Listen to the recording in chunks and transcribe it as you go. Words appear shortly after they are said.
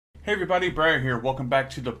Hey everybody, Briar here. Welcome back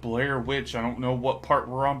to the Blair Witch. I don't know what part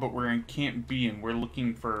we're on, but we're in Camp B and we're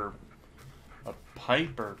looking for a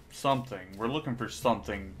pipe or something. We're looking for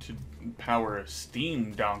something to power a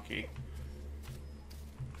steam donkey.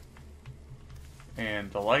 And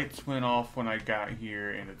the lights went off when I got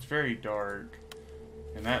here and it's very dark.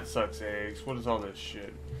 And that sucks eggs. What is all this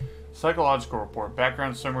shit? Psychological report,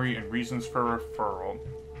 background summary, and reasons for referral.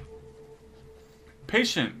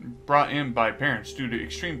 Patient brought in by parents due to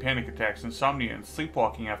extreme panic attacks, insomnia, and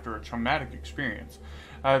sleepwalking after a traumatic experience.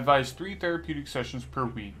 I advised 3 therapeutic sessions per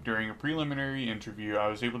week. During a preliminary interview, I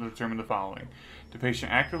was able to determine the following. The patient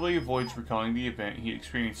actively avoids recalling the event. He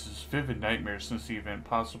experiences vivid nightmares since the event,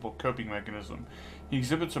 possible coping mechanism. He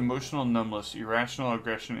exhibits emotional numbness, irrational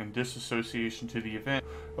aggression, and disassociation to the event.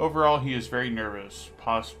 Overall, he is very nervous,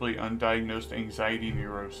 possibly undiagnosed anxiety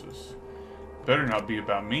neurosis. Better not be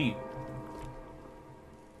about me.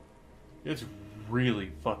 It's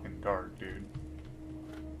really fucking dark, dude.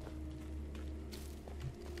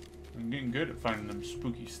 I'm getting good at finding them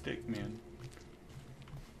spooky stick men.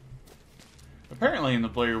 Apparently in the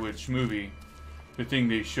Blair Witch movie, the thing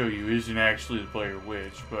they show you isn't actually the Blair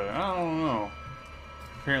Witch, but I don't know.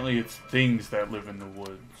 Apparently it's things that live in the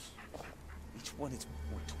woods. Each one is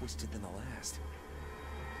more twisted than the last.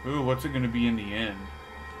 Ooh, what's it gonna be in the end?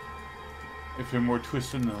 If they're more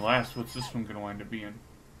twisted than the last, what's this one gonna wind up being?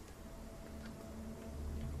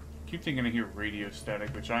 I keep thinking I hear radio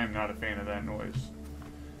static, which I am not a fan of that noise.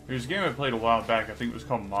 There's a game I played a while back, I think it was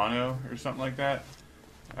called Mono or something like that.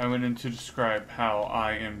 I went in to describe how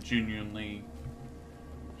I am genuinely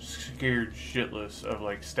scared shitless of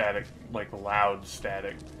like static, like loud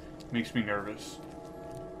static. Makes me nervous.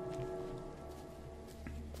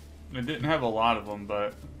 I didn't have a lot of them,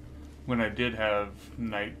 but when I did have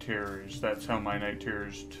night terrors, that's how my night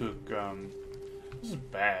terrors took, this is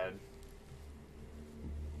bad.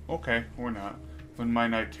 Okay, or not. When my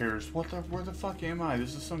night terrors, where the fuck am I?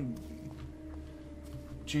 This is some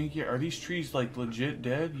janky. Are these trees like legit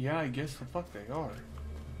dead? Yeah, I guess the fuck they are.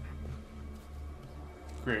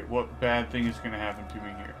 Great, what bad thing is gonna happen to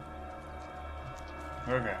me here?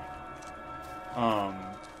 Okay.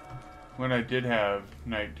 When I did have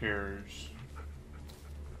night terrors,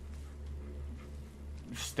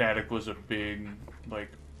 static was a big,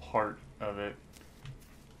 like, part of it.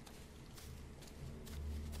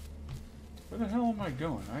 Where the hell am I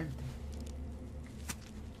going?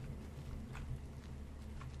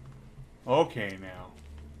 Okay, now.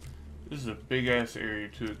 This is a big-ass area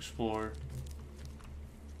to explore.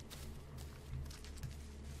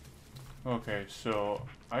 Okay, so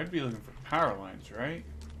I'd be looking for power lines, right?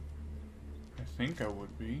 I think I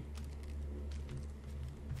would be.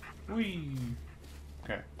 Whee!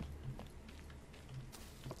 Okay.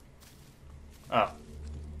 Oh.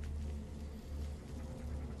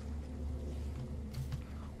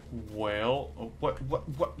 Well, what?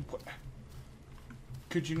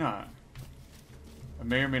 Could you not? I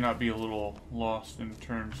may or may not be a little lost in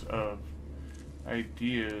terms of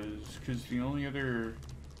ideas, because the only other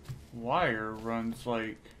wire runs,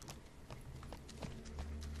 like,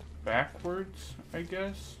 backwards, I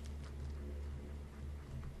guess?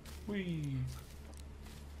 Whee!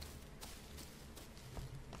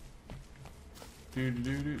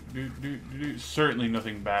 Certainly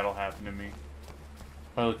nothing bad will happen to me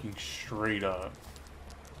by looking straight up.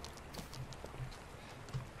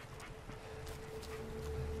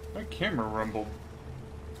 My camera rumbled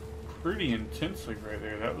pretty intensely right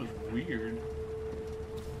there. That was weird.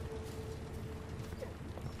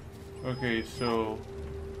 Okay, so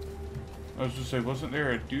I was just saying, wasn't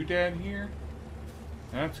there a doodad here?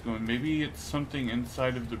 That's going. Maybe it's something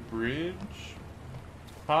inside of the bridge?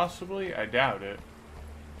 Possibly? I doubt it.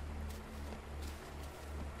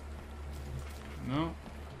 No.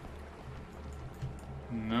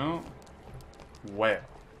 No. Well.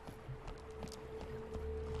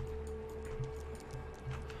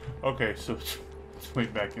 Okay, so it's way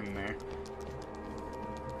back in there.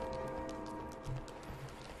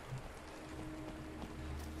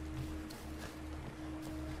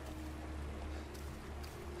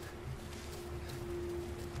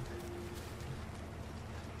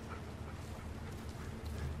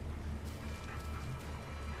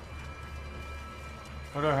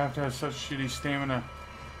 Why do I have to have such shitty stamina?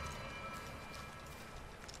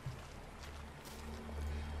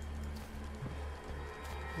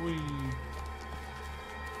 Whee.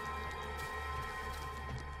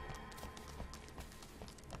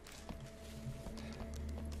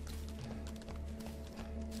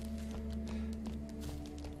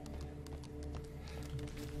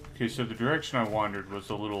 Okay, so the direction I wandered was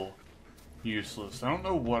a little useless. I don't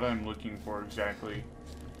know what I'm looking for exactly.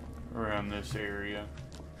 around this area.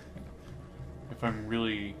 If I'm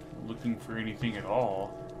really looking for anything at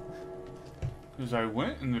all. Because I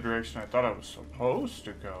went in the direction I thought I was supposed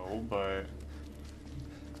to go, but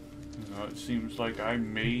you know, it seems like I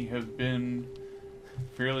may have been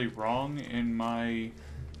fairly wrong in my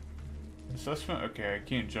assessment. Okay, I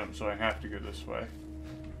can't jump, so I have to go this way.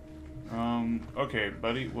 Okay,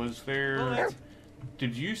 buddy, was there...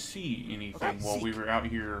 Did you see anything while we were out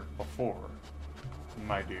here before,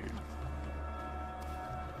 my dude?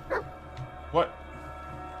 What?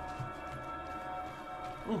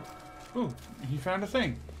 Ooh, ooh, he found a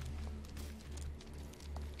thing.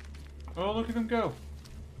 Oh, look at him go.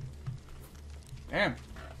 Damn.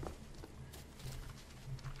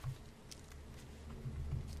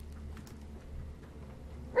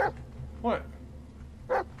 What?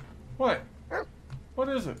 What? What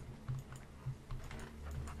is it?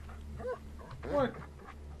 What?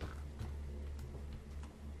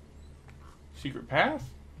 Secret path?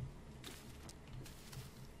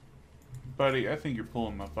 Buddy, I think you're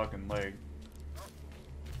pulling my fucking leg.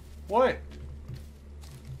 What?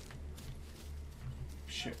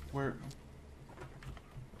 Shit, where?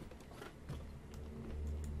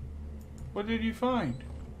 What did you find?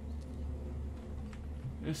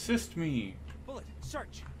 Assist me. Bullet,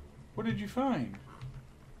 search. What did you find?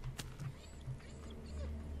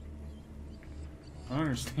 I don't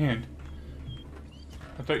understand.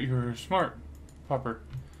 I thought you were smart, pupper.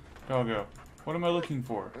 Doggo. What am I looking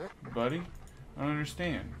for, buddy? I don't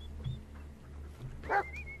understand.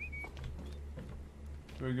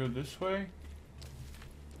 Do I go this way?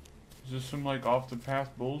 Is this some like off the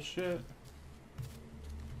path bullshit?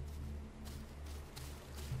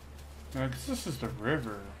 No, 'cause this is the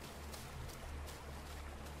river.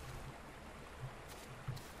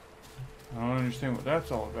 I don't understand what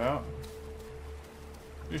that's all about.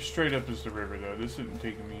 Just straight up is the river though. This isn't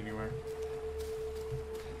taking me anywhere.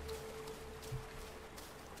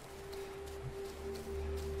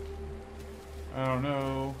 I don't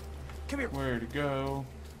know Come here. where to go.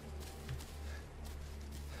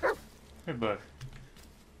 Hey, bud.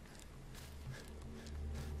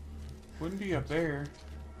 Wouldn't be up there.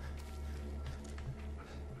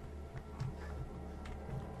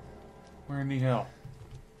 Where in the hell?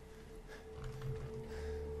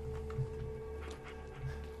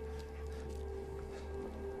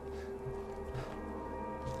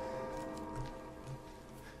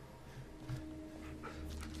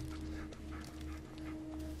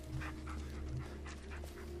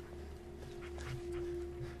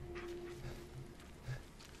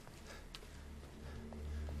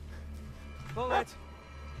 Bullet.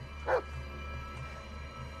 Up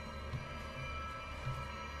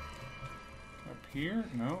here?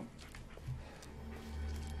 No.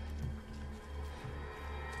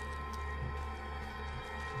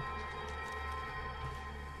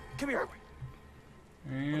 Come here.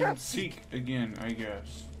 And seek again, I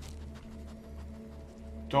guess.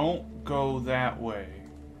 Don't go that way.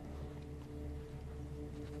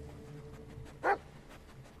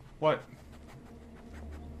 What?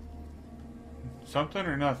 Something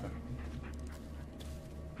or nothing?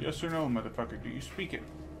 Yes or no, motherfucker? Do you speak it?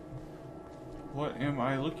 What am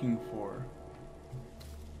I looking for?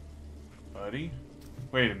 Buddy?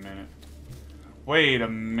 Wait a minute. Wait a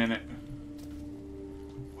minute.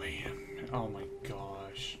 Wait a minute. Oh my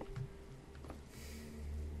gosh.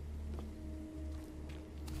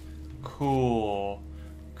 Cool.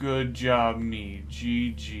 Good job, me.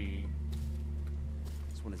 GG.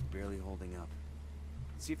 This one is barely holding up.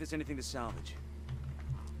 Let's see if there's anything to salvage.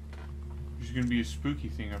 There's gonna be a spooky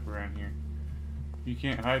thing up around here. You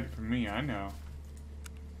can't hide it from me, I know.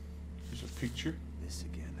 There's a picture. This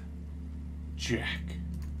again. Jack.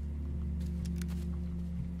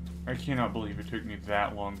 I cannot believe it took me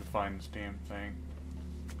that long to find this damn thing.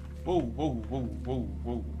 Whoa, whoa, whoa, whoa,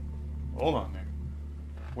 whoa. Hold on there.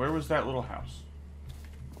 Where was that little house?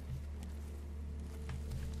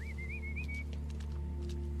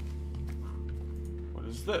 What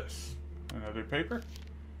is this? Another paper?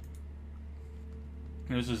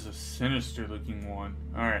 This is a sinister looking one.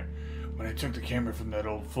 Alright. When I took the camera from that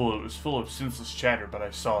old fool, it was full of senseless chatter, but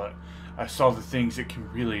I saw it. I saw the things it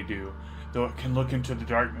can really do. Though it can look into the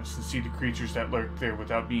darkness and see the creatures that lurk there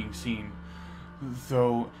without being seen.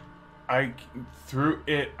 Though through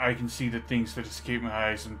it I can see the things that escape my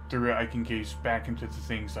eyes, and through it I can gaze back into the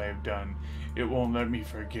things I have done. It won't let me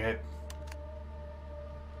forget.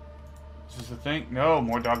 Is this a thing? No,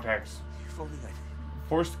 more dog tags. If only I...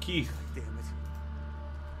 Forced key. Damn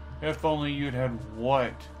it. If only you'd had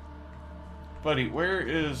what? Buddy, where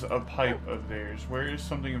is a pipe of theirs? Where is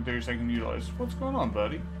something of theirs I can utilize? What's going on,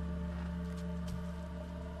 buddy?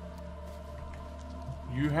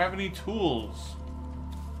 You have any tools?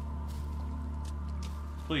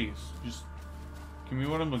 Please, just give me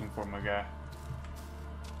what I'm looking for, my guy.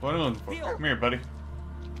 What am I looking for? Come here, buddy.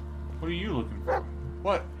 What are you looking for?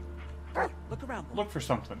 What? Look around. Look for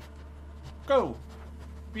something. Go.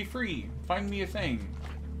 Be free. Find me a thing.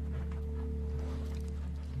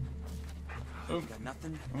 Oh, Got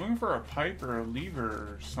nothing. I'm looking for a pipe or a lever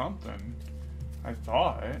or something. I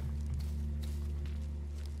thought.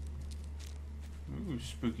 Ooh,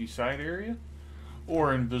 spooky side area?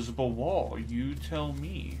 Or invisible wall. You tell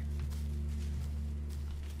me.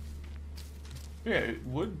 Yeah, it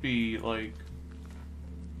would be like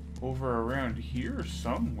over around here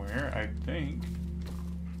somewhere, I think.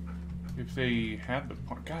 If they had the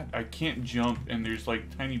point. God, I can't jump and there's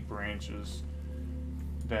like tiny branches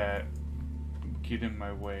that get in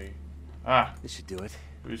my way. Ah, This should do it.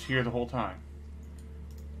 it was here the whole time.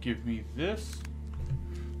 Give me this.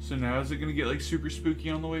 So now is it gonna get like super spooky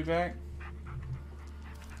on the way back?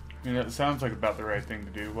 I mean, that sounds like about the right thing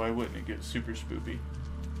to do. Why wouldn't it get super spooky?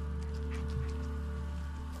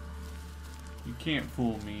 You can't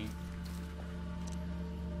fool me.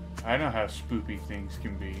 I know how spooky things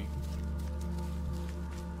can be.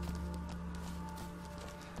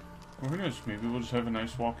 Well, who knows? Maybe we'll just have a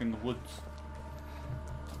nice walk in the woods.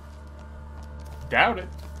 Doubt it.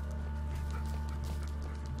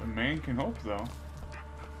 A man can hope, though.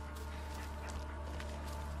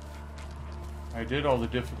 I did all the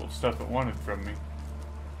difficult stuff it wanted from me.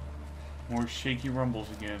 More shaky rumbles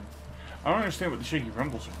again. I don't understand what the shaky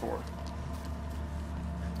rumbles are for.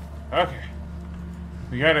 Okay.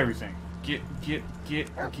 We got everything. Get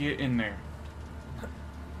in there.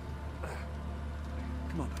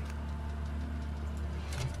 Come on, buddy.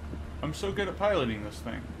 I'm so good at piloting this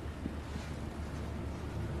thing.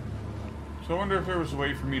 So I wonder if there was a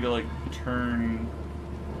way for me to, like, turn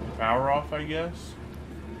the power off, I guess.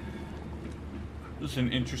 This is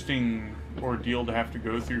an interesting ordeal to have to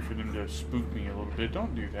go through for them to spook me a little bit.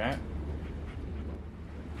 Don't do that.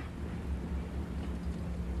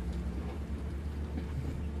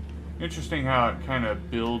 Interesting how it kind of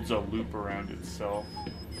builds a loop around itself.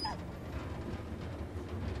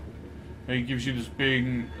 It gives you this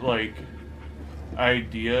big, like,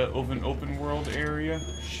 idea of an open world area.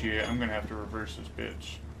 Shit, I'm gonna have to reverse this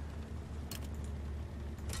bitch.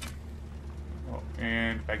 Oh,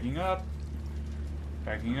 and backing up.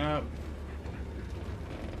 Backing up.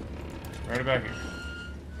 Right about here.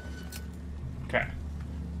 Okay.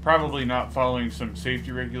 Probably not following some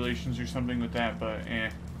safety regulations or something with that, but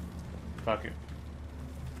fuck it.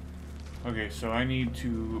 Okay, so I need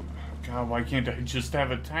to... God, why can't I just have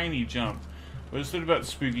a tiny jump? What is it about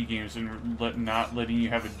spooky games and not letting you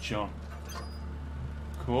have a jump?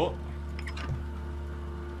 Cool.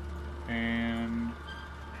 And...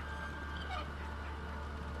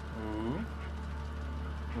 Ooh.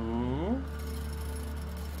 Ooh.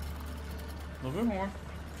 A little bit more.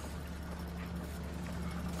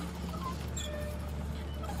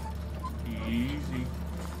 Easy.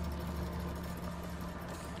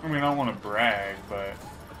 I mean, I don't want to brag, but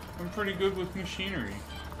I'm pretty good with machinery.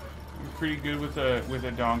 I'm pretty good with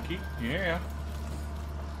a donkey. Yeah.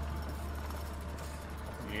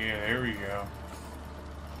 Yeah, there we go.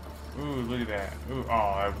 Ooh, look at that. Ooh, oh,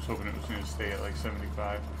 I was hoping it was going to stay at like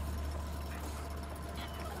 75.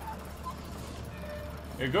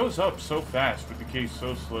 It goes up so fast, but decays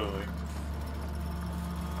so slowly.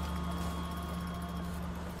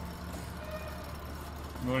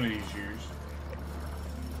 One of these years.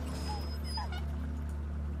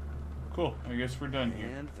 Cool. I guess we're done here.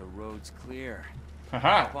 And the road's clear.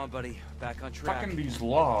 Haha! Come on, buddy. Back on track. Fucking these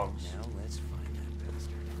logs. Now let's find that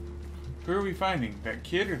bastard. Who are we finding? That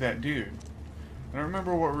kid or that dude? I don't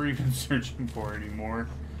remember what we're even searching for anymore.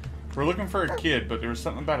 We're looking for a kid, but there was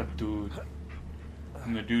something about a dude.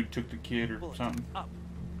 And the dude took the kid or something. Up.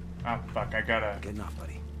 Ah, fuck. I gotta... Good enough,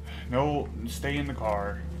 buddy. No, stay in the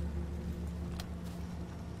car.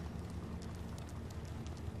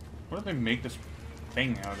 What do they make this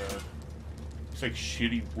thing out of? It's like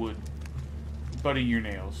shitty wood. Buddy, your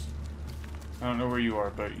nails. I don't know where you are,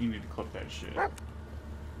 but you need to clip that shit.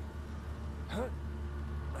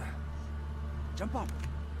 Jump up.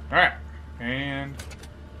 Alright. And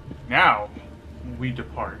now we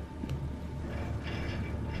depart.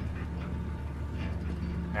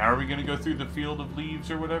 Now are we going to go through the field of leaves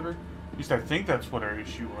or whatever? At least I think that's what our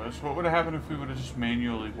issue was. What would have happened if we would have just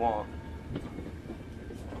manually walked?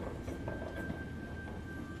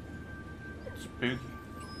 Spooky.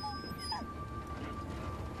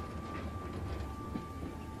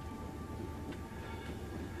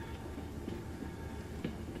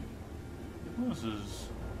 This is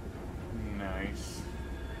nice.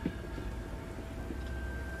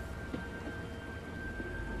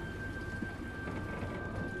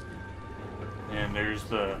 And there's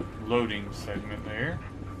the loading segment there.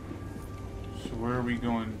 So where are we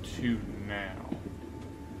going to now?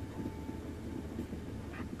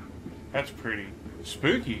 That's pretty.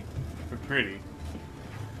 Spooky, but pretty.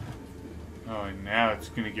 Oh, and now it's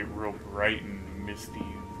gonna get real bright and misty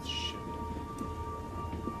and shit.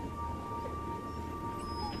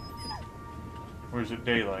 Where's it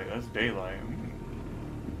daylight? That's daylight.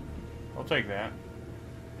 I'll take that.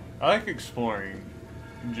 I like exploring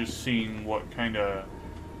and just seeing what kind of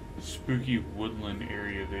spooky woodland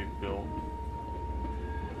area they've built.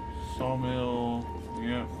 Sawmill,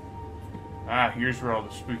 yep. Ah, here's where all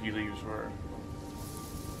the spooky leaves were.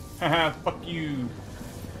 Haha, fuck you.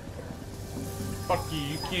 Fuck you,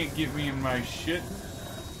 you can't get me in my shit.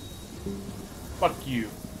 Fuck you.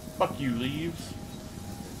 Fuck you, leaves.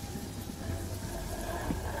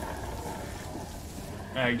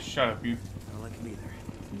 Ah, shut up, you. I don't like him either.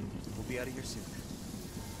 We'll be out of here soon.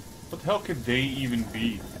 What the hell could they even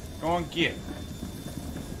be? Go on, get.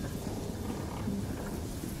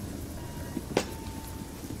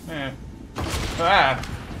 Eh. Ah!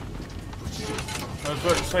 I was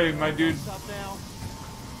about to say, my dude's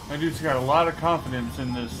got a lot of confidence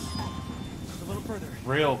in this A little further.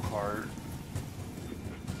 rail cart.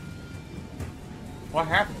 What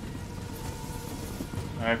happened?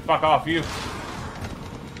 Alright, fuck off, you.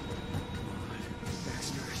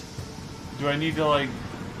 Do I need to, like...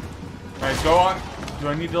 Alright, go on. Do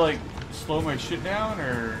I need to, like, slow my shit down,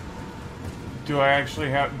 or... Do I actually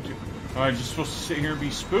have... Am I just supposed to sit here and be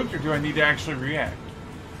spooked, or do I need to actually react?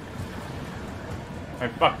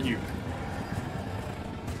 Alright, fuck you.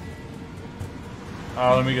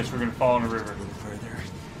 Let me guess, we're gonna fall in a river. A little further.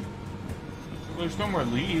 There's no more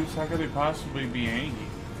leaves. How could they possibly be angry?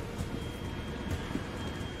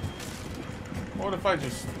 What if I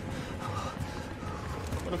just...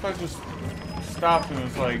 What if I just stopped and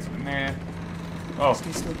was like, nah. Oh,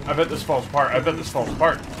 I bet this falls apart. I bet this falls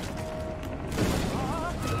apart.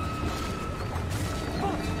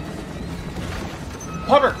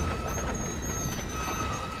 Pupper!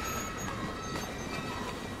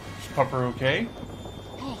 Is Pupper okay?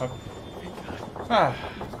 Ah.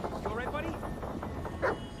 You alright, buddy?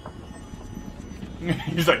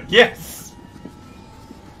 He's like, yes!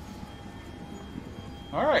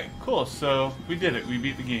 Alright, cool. So, we did it. We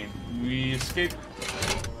beat the game. We escaped.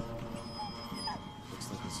 Looks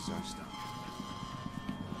like this is our stop.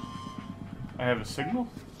 I have a signal?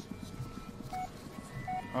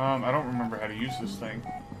 I don't remember how to use this thing.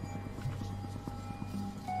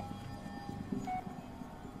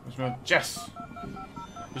 Where's my... Jess!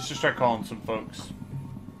 Let's just start calling some folks.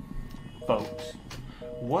 Folks.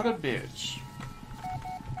 What a bitch.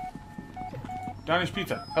 Donnie's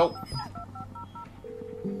Pizza, help!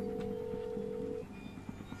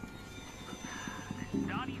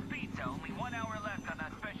 Donnie's Pizza, only 1 hour left on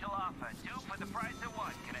that special offer. 2 for the price of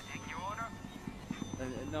 1. Can I take your order?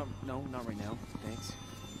 No, not right now. Thanks.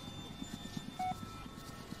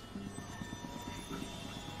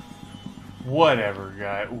 Whatever,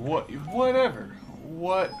 guy. Whatever.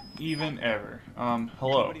 What even ever.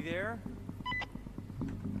 Hello. Anybody there?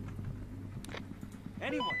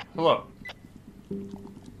 Anyone? Hello.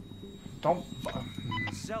 Don't...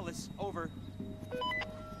 Zealous, over.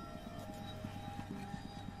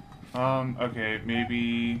 Okay,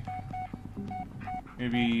 maybe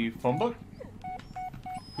phone book?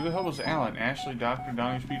 Who the hell was Alan? Ashley, Dr.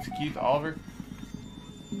 Donnie's Pizza, Keith, Oliver?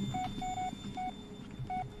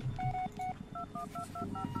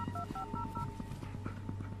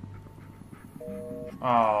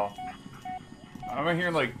 Oh. I'm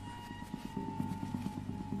hearing like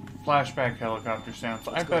flashback helicopter sounds.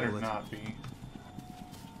 I better not be.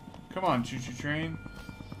 Come on, choo-choo train.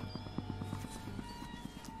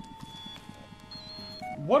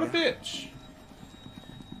 What a bitch!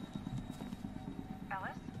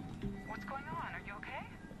 Ellis? What's going on? Are you okay?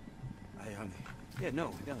 Yeah,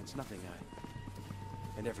 no, it's nothing.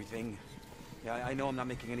 And everything. Yeah, I know I'm not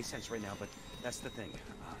making any sense right now, but that's the thing.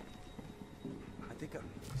 I think I'm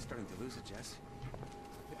starting to lose it, Jess.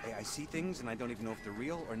 I see things, and I don't even know if they're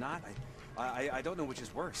real or not. I don't know which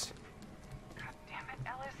is worse. God damn it,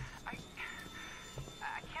 Ellis. I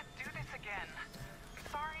can't do this again.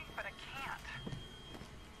 Sorry, but I can't.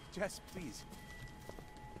 Jess, please.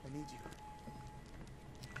 I need you.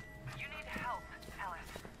 You need help,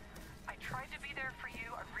 Ellis. I tried to be there for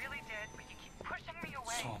you. I really did, but you keep pushing me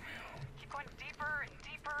away. Sawmill. Keep going deeper and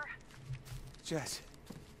deeper. Jess.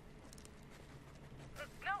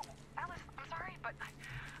 No, Ellis, I'm sorry, but I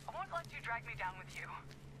won't let you drag me down with you.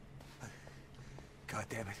 God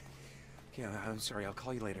damn it. Yeah, I'm sorry. I'll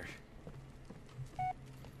call you later.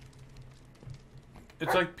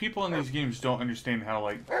 It's like people in these games don't understand how,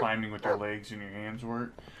 like, climbing with their legs and your hands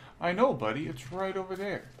work. I know, buddy. It's right over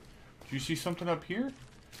there. Do you see something up here?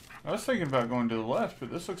 I was thinking about going to the left,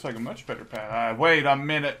 but this looks like a much better path. Wait a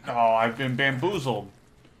minute. Oh, I've been bamboozled.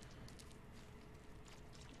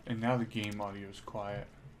 And now the game audio is quiet.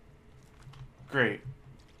 Great.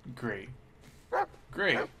 Great.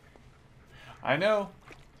 Great. I know.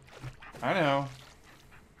 I know.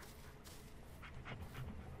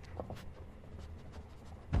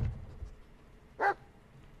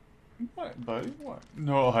 What, buddy? What?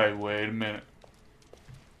 No, hey, wait a minute.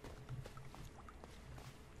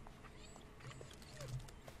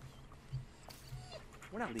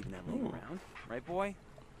 We're not leaving that laying around, right, boy?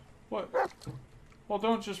 What? Well,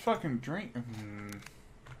 don't just fucking drink.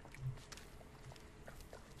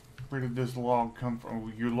 Where did this log come from?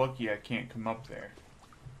 Well, you're lucky I can't come up there.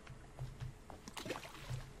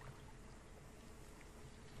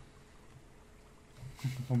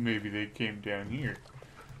 Well, maybe they came down here.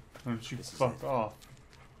 Why don't you fuck off?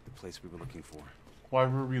 The place we were looking for. Why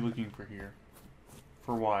were we looking for here?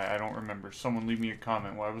 For why? I don't remember. Someone leave me a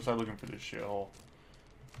comment. Why was I looking for this shithole?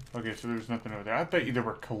 Okay, so there's nothing over there. I bet you there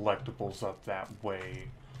were collectibles up that way.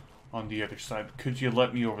 On the other side. Could you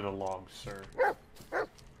let me over the log, sir?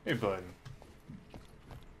 Hey, bud.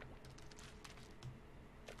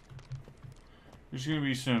 There's gonna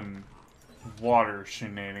be some water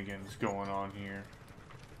shenanigans going on here.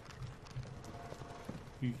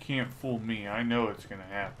 You can't fool me. I know it's gonna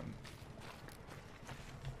happen.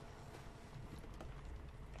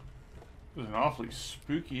 This is an awfully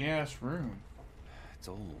spooky ass room. It's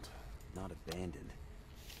old, not abandoned.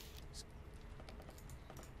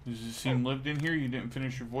 Does it seem lived in here? You didn't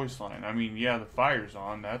finish your voice line. I mean, yeah, the fire's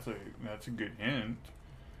on. That's a good hint.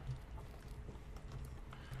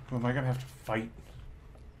 Well, am I gonna have to fight?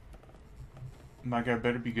 My guy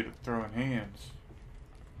better be good at throwing hands.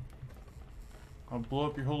 I'll blow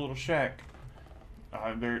up your whole little shack.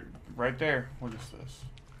 There, right there. What is this?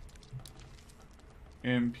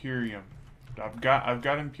 Imperium. I've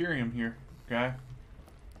got Imperium here, guy,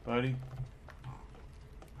 buddy.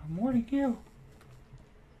 I'm warning you.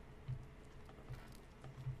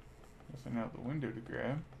 Nothing out the window to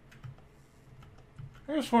grab.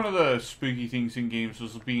 I guess one of the spooky things in games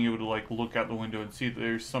was being able to, like, look out the window and see that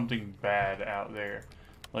there's something bad out there.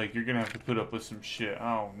 Like, you're gonna have to put up with some shit.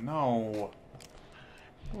 Oh, no.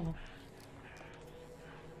 Oh.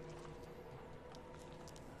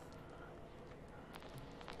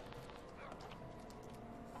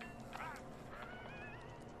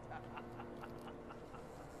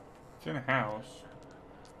 It's in a house.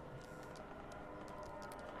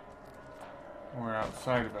 Or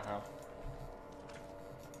outside of a house.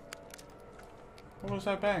 What was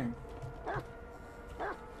that bang?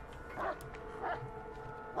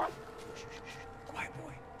 Shh, shh, shh. Quiet,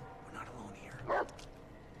 boy. We're not alone here.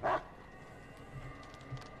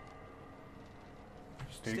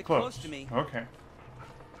 Stay Stick close. close to me. Okay.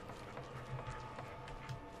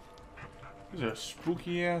 This is a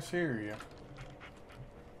spooky ass area.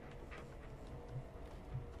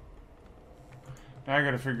 Now I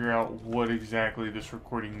gotta figure out what exactly this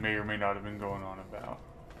recording may or may not have been going on about.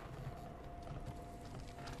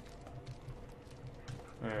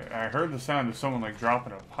 I heard the sound of someone, like,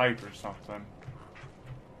 dropping a pipe or something.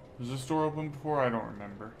 Was this door open before? I don't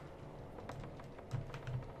remember.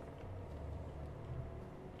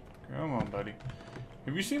 Come on, buddy.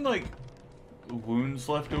 Have you seen, like, wounds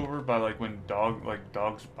left over by, like, when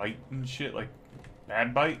dogs bite and shit? Like,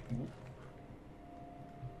 bad bite?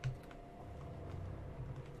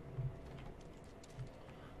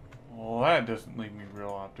 Well, that doesn't leave me real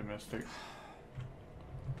optimistic.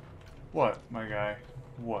 What, my guy?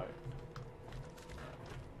 What?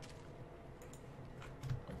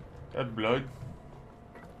 That blood?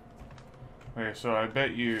 Okay, so I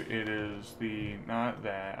bet you it is the... Not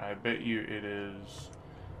that. I bet you it is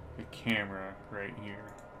the camera right here.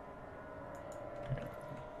 Okay.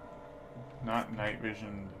 Not night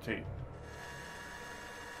vision, the tape.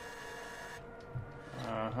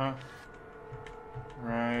 Uh-huh.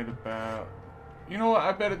 Right about... You know what?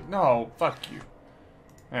 I bet it... No, fuck you.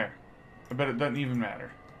 There. I bet it doesn't even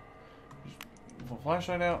matter. Just the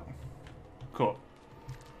flashlight out. Cool.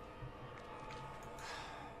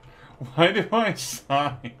 Why do I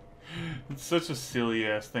sigh? It's such a silly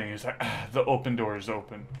ass thing. It's like, the open door is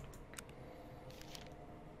open.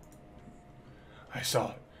 I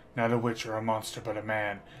saw it. Not a witch or a monster, but a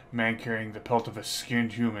man. A man carrying the pelt of a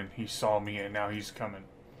skinned human. He saw me and now he's coming.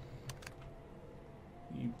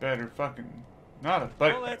 You better fucking... Not a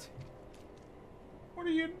buddy. Bullet. What are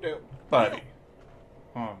you doing? Buddy.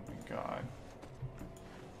 Oh my god.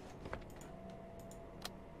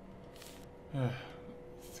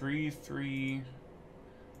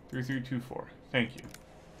 3324. Thank you.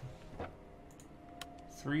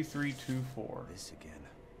 3324. This again.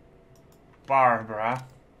 Barbara.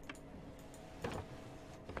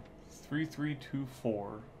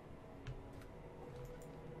 3324.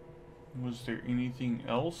 Was there anything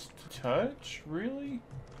else to touch? Really?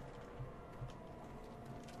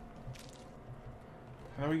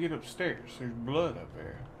 How do we get upstairs? There's blood up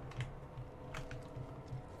there.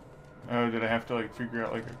 Oh, did I have to like figure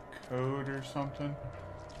out like a code or something?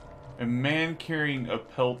 A man carrying a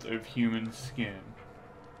pelt of human skin.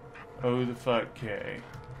 Oh the fuck K.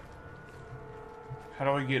 How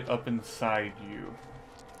do I get up inside you?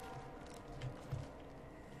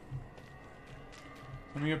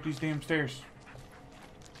 Let me up these damn stairs.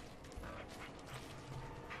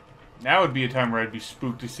 Now would be a time where I'd be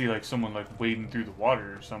spooked to see like someone like wading through the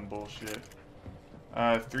water or some bullshit.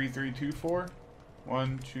 3324.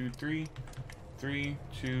 1, 2, 3. 3,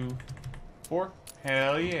 2, 4.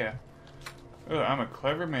 Hell yeah. Oh, I'm a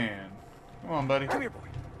clever man. Come on, buddy. Come here, boy.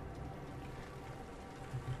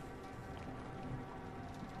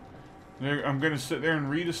 I'm gonna sit there and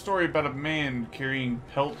read a story about a man carrying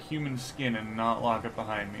pelt human skin and not lock it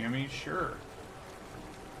behind me. I mean, sure.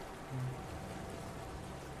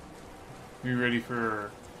 Are you ready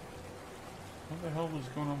for... What the hell was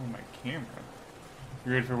going on with my camera?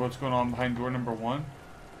 You ready for what's going on behind door number 1?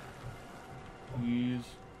 Please.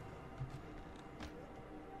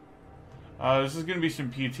 This is gonna be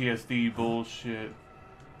some PTSD bullshit.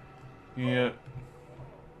 Yep.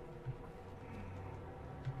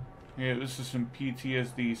 Yeah, this is some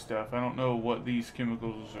PTSD stuff. I don't know what these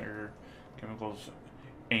chemicals are. Chemicals.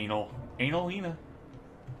 Anal. Analina.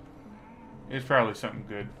 It's probably something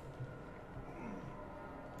good.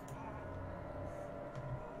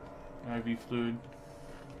 IV fluid.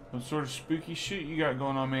 What sort of spooky shit you got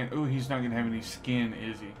going on, man? Oh, he's not gonna have any skin,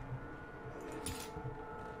 is he?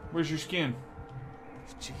 Where's your skin?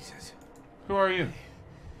 Jesus. Who are you?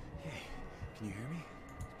 Hey, can you hear me?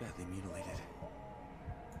 It's badly mutilated.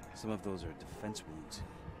 Some of those are defense wounds.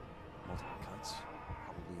 Multiple cuts,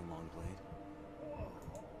 probably a long blade.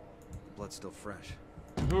 The blood's still fresh.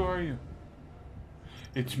 Who are you?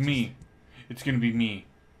 It's me. It's gonna be me.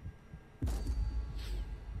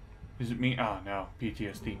 Is it me? Oh no,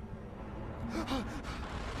 PTSD.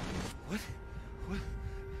 What? What?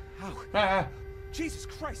 How? Ah! Jesus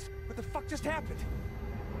Christ! What the fuck just happened?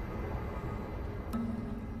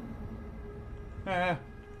 Ah!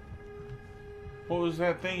 What was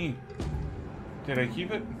that thingy? Did I keep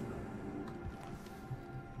it?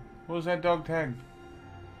 What was that dog tag?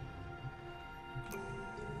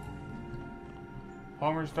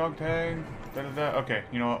 Palmer's dog tag? Da-da-da. Okay,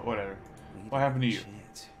 you know what? Whatever. What happened to you?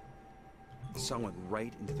 The song went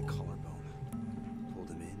right into the collarbone. Pulled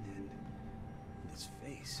him in and his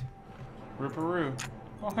face. Ripperoo.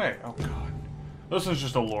 Oh, hey. Oh, God. This is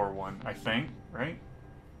just a lore one, I think, right?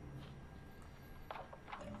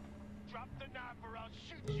 Drop the knife or I'll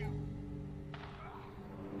shoot you.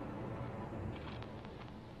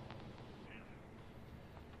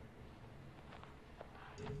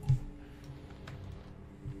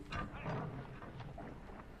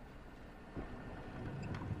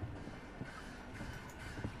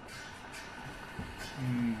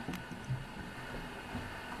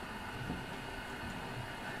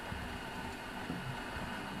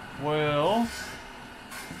 Well,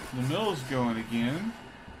 the mill's going again.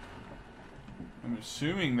 I'm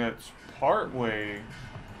assuming that's part way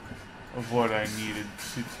of what I needed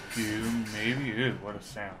to do. Maybe. Ew, what a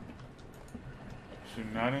sound. So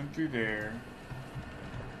not in through there.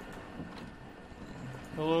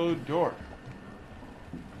 Hello, door.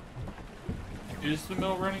 Is the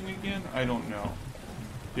mill running again? I don't know.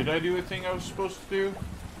 Did I do a thing I was supposed to do?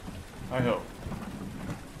 I hope.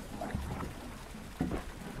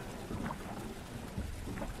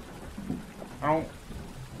 I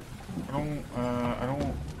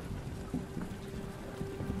don't.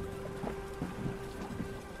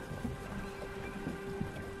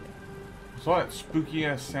 What's all that spooky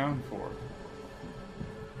ass sound for?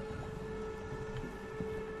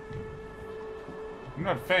 I'm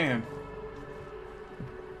not a fan.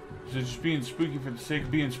 Is it just being spooky for the sake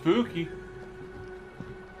of being spooky?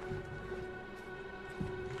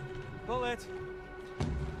 Bullet!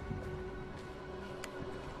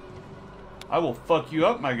 I will fuck you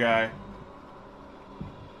up, my guy.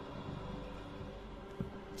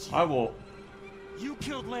 I will. You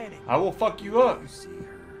killed Lanning! I will fuck you up. Did you see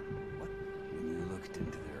her? What? When you looked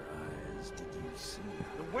into their eyes, did you see her?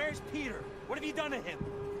 Then where's Peter? What have you done to him?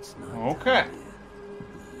 It's not Okay.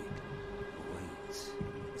 Wait.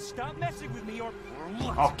 Is stop messing with me or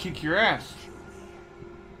what? I'll kick your ass.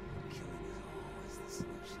 Killing is always the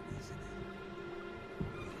solution, isn't it?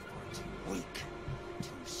 You're too weak, too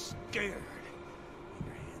scared.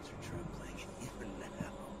 Your hands are trembling even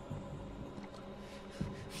now.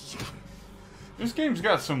 This game's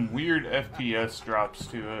got some weird FPS drops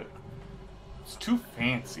to it. It's too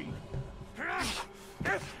fancy.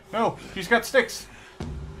 No, he's got sticks.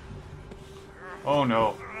 Oh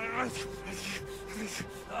no.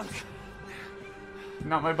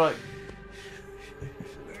 Not my butt.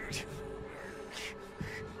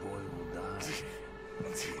 Boy will die.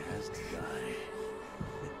 He has to die.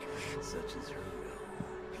 Such is her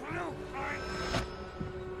will.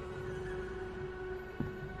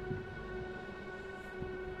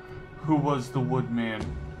 Who was the woodman?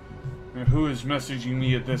 And who is messaging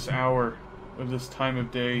me at this hour of this time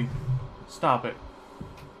of day? Stop it.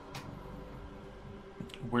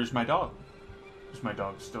 Where's my dog? Is my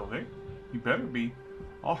dog still there? You better be.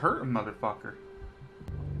 I'll hurt a motherfucker.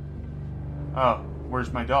 Oh,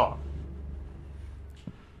 where's my dog?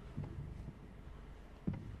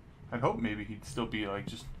 I'd hope maybe he'd still be like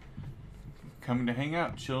just coming to hang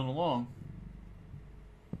out, chilling along.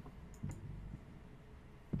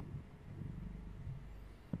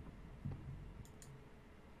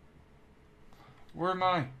 Where am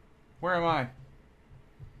I? Where am I?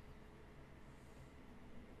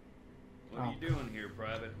 What are you doing here,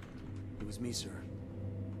 Private? It was me, sir.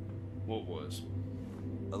 What was?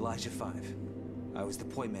 Elijah 5. I was the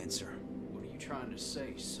point man, sir. What are you trying to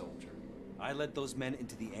say, soldier? I led those men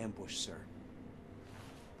into the ambush, sir.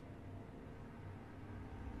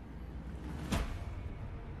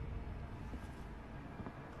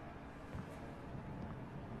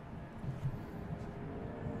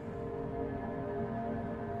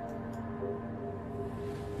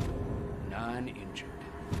 Injured,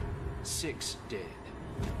 6 dead,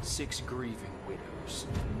 6 grieving widows,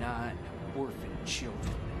 9 orphan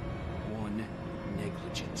children, 1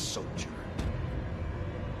 negligent soldier.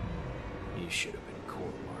 You should have been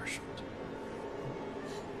court-martialed.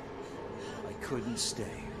 I couldn't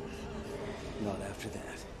stay. Not after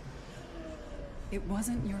that. It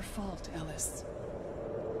wasn't your fault, Ellis.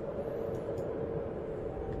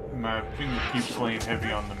 My finger keeps laying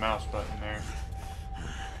heavy on the mouse button there.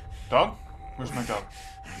 Dog? Where's my dog?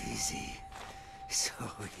 Easy. So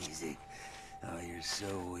easy. Oh, you're so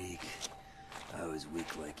weak. I was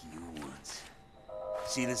weak like you once.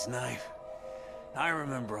 See this knife? I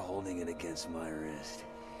remember holding it against my wrist,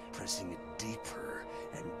 pressing it deeper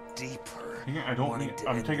and deeper. I don't wanting need, to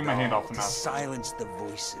I'm end taking it my hand all, off the to mouse. silence the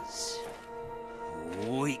voices.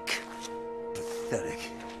 Weak.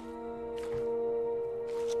 Pathetic.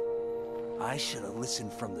 I should have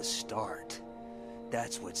listened from the start.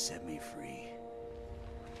 That's what set me free.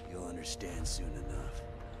 You'll understand soon enough.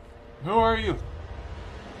 Who are you?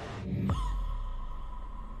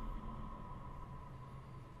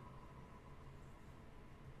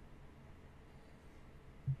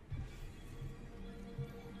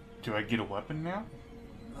 Do I get a weapon now?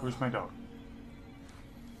 Where's my dog?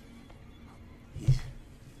 He's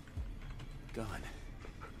gone.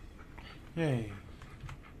 Yay.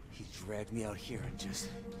 He dragged me out here and just...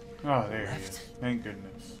 Oh, there he is. Thank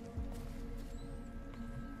goodness.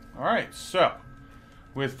 Alright, so.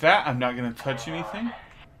 With that, I'm not going to touch anything.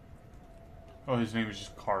 Oh, his name is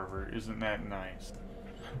just Carver. Isn't that nice?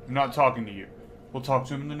 I'm not talking to you. We'll talk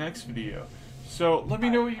to him in the next video. So, let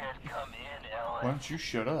me know what you... Why don't you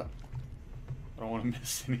shut up? I don't want to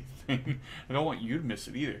miss anything. I don't want you to miss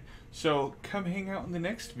it either. So, come hang out in the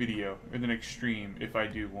next video, or the next stream, if I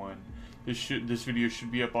do one. This video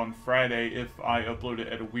should be up on Friday if I upload it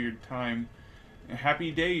at a weird time. A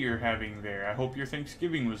happy day you're having there. I hope your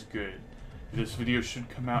Thanksgiving was good. This video should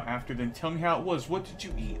come out after then. Tell me how it was. What did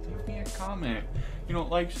you eat? Leave me a comment. You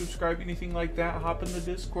don't like, subscribe, anything like that, hop in the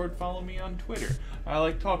Discord, follow me on Twitter. I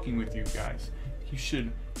like talking with you guys. You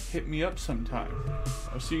should hit me up sometime.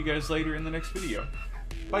 I'll see you guys later in the next video.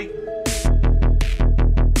 Bye.